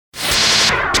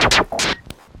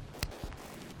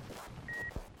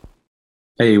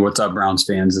Hey, what's up, Browns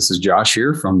fans? This is Josh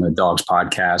here from the Dawgs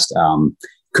podcast.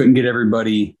 Couldn't get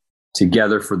everybody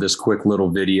together for this quick little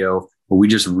video, but we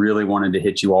just really wanted to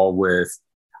hit you all with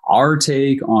our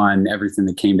take on everything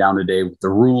that came down today with the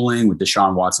ruling with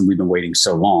Deshaun Watson. We've been waiting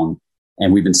so long,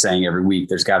 and we've been saying every week,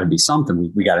 there's got to be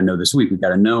something. We got to know this week. We got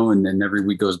to know, and then every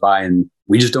week goes by, and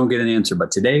we just don't get an answer.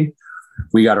 But today,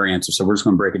 we got our answer. So we're just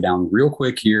going to break it down real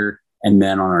quick here. And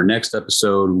then on our next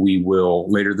episode,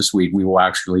 later this week, we will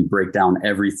actually break down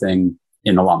everything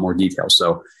in a lot more detail.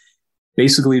 So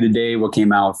basically today, what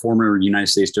came out, former United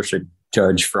States District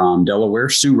Judge from Delaware,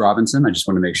 Sue Robinson. I just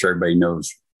want to make sure everybody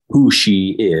knows who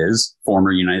she is,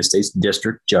 former United States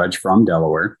District Judge from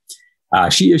Delaware.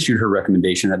 She issued her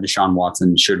recommendation that Deshaun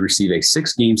Watson should receive a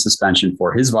 6-game suspension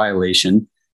for his violation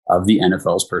of the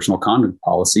NFL's personal conduct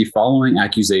policy following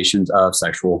accusations of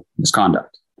sexual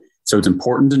misconduct. So it's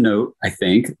important to note, I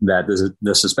think, that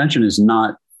the suspension is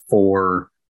not for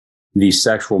the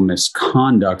sexual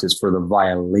misconduct, it's for the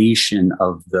violation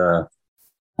of the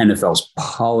NFL's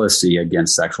policy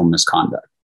against sexual misconduct.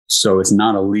 So it's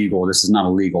not illegal. This is not a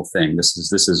legal thing. This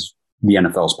is the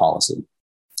NFL's policy.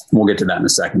 We'll get to that in a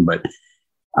second, but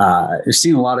I've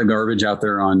seen a lot of garbage out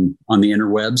there on the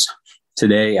interwebs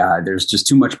today. There's just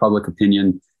too much public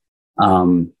opinion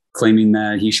claiming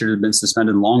that he should have been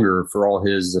suspended longer for all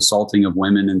his assaulting of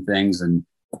women and things. And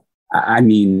I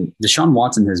mean, Deshaun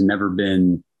Watson has never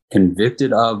been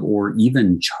convicted of or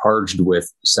even charged with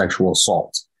sexual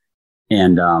assault.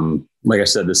 And like I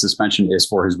said, the suspension is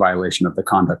for his violation of the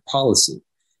conduct policy.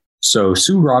 So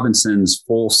Sue Robinson's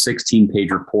full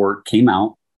 16-page report came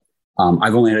out.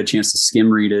 I've only had a chance to skim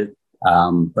read it,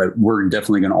 but we're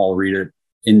definitely going to all read it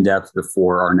in depth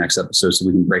before our next episode so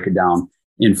we can break it down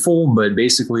in full. But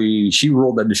basically, she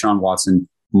ruled that Deshaun Watson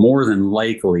more than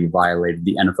likely violated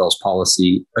the NFL's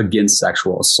policy against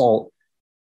sexual assault,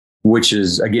 which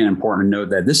is, again, important to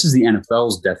note that this is the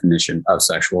NFL's definition of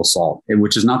sexual assault,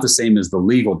 which is not the same as the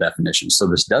legal definition. So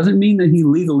this doesn't mean that he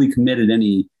legally committed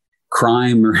any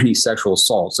crime or any sexual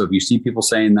assault. So if you see people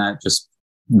saying that,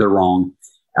 they're wrong.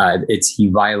 He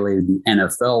violated the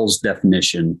NFL's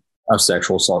definition of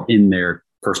sexual assault in their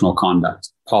personal conduct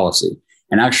policy.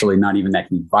 And actually, not even that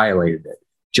he violated it,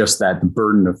 just that the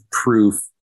burden of proof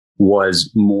was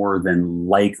more than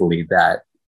likely that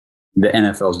the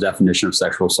NFL's definition of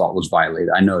sexual assault was violated.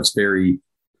 I know it's very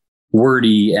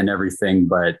wordy and everything,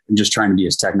 but I'm just trying to be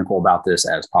as technical about this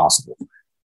as possible.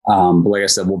 But like I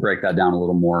said, we'll break that down a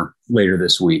little more later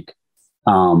this week.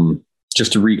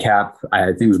 Just to recap, I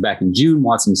think it was back in June,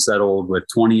 Watson settled with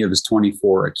 20 of his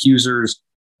 24 accusers.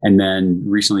 And then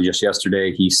recently, just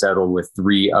yesterday, he settled with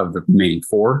 3 of the remaining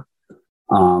 4.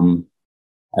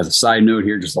 As a side note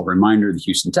here, just a reminder, the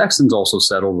Houston Texans also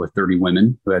settled with 30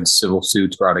 women who had civil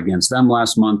suits brought against them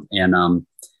last month. And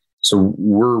so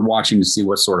we're watching to see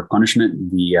what sort of punishment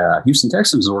the Houston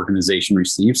Texans organization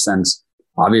receives, since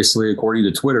obviously, according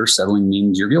to Twitter, settling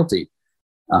means you're guilty.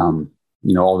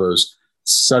 All those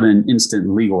sudden instant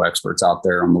legal experts out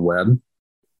there on the web.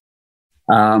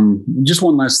 Just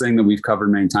one last thing that we've covered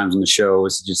many times on the show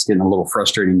is just getting a little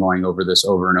frustrating going over this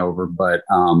over and over. But,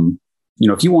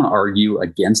 if you want to argue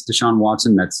against Deshaun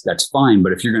Watson, that's fine.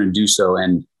 But if you're going to do so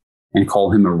and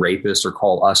call him a rapist or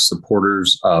call us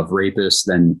supporters of rapists,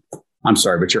 then I'm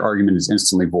sorry, but your argument is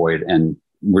instantly void. And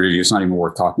we're just not even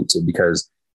worth talking to,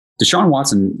 because Deshaun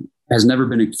Watson has never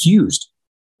been accused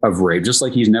of rape, just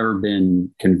like he's never been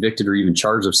convicted or even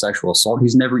charged of sexual assault.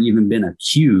 He's never even been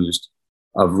accused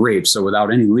of rape. So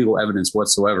without any legal evidence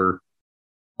whatsoever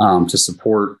to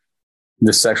support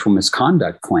the sexual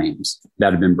misconduct claims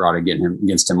that have been brought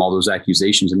against him, all those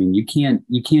accusations, I mean, you can't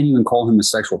even call him a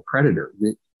sexual predator.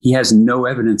 He has no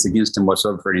evidence against him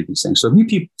whatsoever for any of these things. So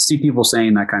if you see people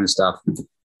saying that kind of stuff,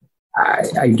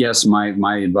 I guess my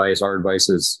advice, our advice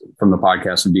is from the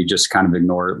podcast would be just kind of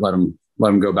ignore it. Let them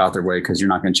go about their way, because you're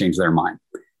not going to change their mind.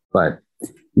 But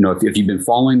if you've been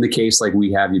following the case like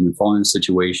we have, you've been following the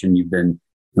situation, you've been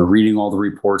reading all the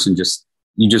reports, and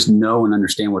you just know and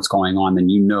understand what's going on, then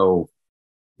you know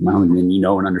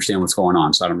and understand what's going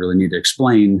on. So I don't really need to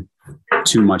explain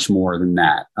too much more than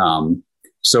that.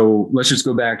 So let's just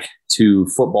go back to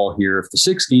football here. If the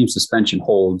 6-game suspension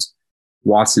holds,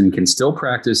 Watson can still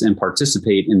practice and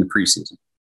participate in the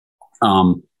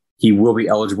preseason. He will be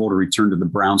eligible to return to the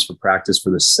Browns for practice for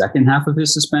the second half of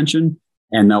his suspension,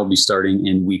 and that'll be starting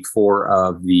in week 4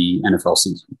 of the NFL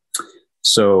season.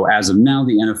 So as of now,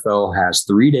 the NFL has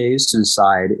 3 days to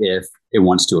decide if it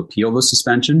wants to appeal the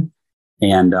suspension.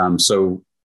 And so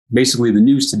basically the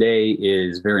news today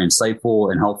is very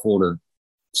insightful and helpful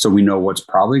so we know what's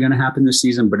probably going to happen this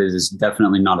season, but it is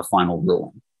definitely not a final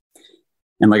ruling.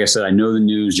 And like I said, I know the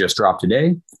news just dropped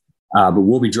today. But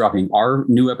we'll be dropping our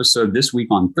new episode this week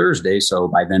on Thursday. So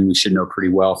by then we should know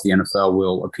pretty well if the NFL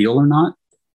will appeal or not.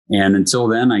 And until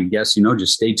then, I guess,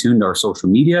 just stay tuned to our social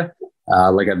media.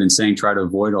 Like I've been saying, try to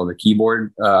avoid all the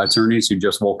keyboard attorneys who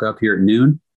just woke up here at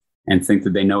noon and think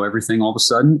that they know everything all of a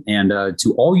sudden. And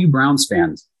to all you Browns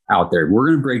fans out there, we're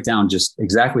going to break down just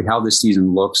exactly how this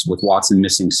season looks with Watson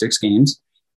missing 6 games,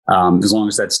 as long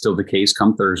as that's still the case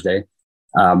come Thursday.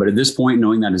 But at this point,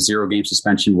 knowing that a 0-game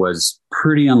suspension was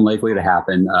pretty unlikely to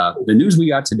happen, the news we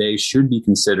got today should be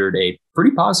considered a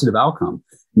pretty positive outcome.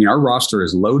 I mean, our roster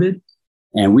is loaded,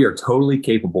 and we are totally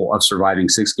capable of surviving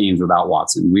 6 games without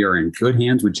Watson. We are in good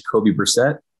hands with Jacoby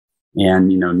Brissett and,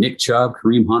 Nick Chubb,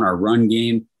 Kareem Hunt, our run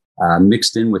game,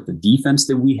 mixed in with the defense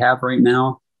that we have right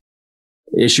now.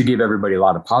 It should give everybody a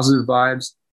lot of positive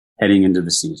vibes heading into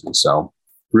the season. So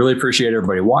really appreciate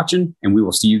everybody watching, and we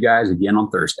will see you guys again on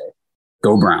Thursday.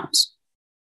 Go Browns.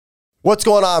 What's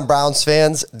going on, Browns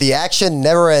fans? The action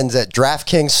never ends at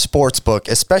DraftKings Sportsbook,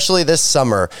 especially this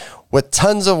summer. With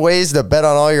tons of ways to bet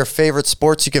on all your favorite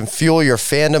sports, you can fuel your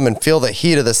fandom and feel the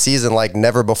heat of the season like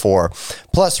never before.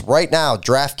 Plus, right now,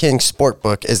 DraftKings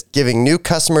Sportsbook is giving new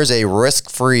customers a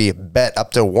risk-free bet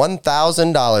up to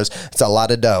 $1,000. It's a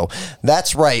lot of dough.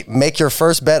 That's right. Make your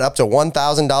first bet up to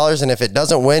 $1,000, and if it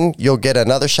doesn't win, you'll get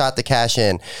another shot to cash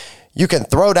in. You can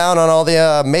throw down on all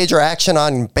the major action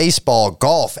on baseball,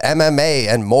 golf, MMA,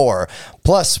 and more.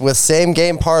 Plus, with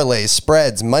same-game parlays,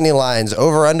 spreads, money lines,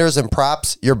 over-unders, and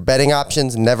props, your betting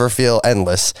options never feel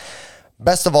endless.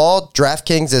 Best of all,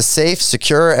 DraftKings is safe,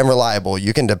 secure, and reliable.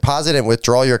 You can deposit and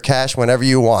withdraw your cash whenever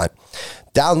you want.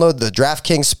 Download the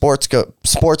DraftKings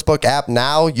Sportsbook app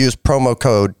now. Use promo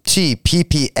code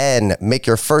TPPN. Make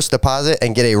your first deposit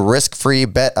and get a risk-free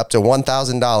bet up to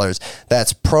 $1,000.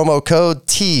 That's promo code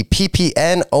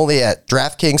TPPN only at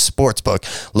DraftKings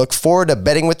Sportsbook. Look forward to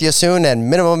betting with you soon, and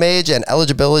minimum age and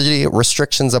eligibility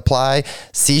restrictions apply.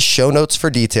 See show notes for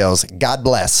details. God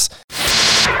bless.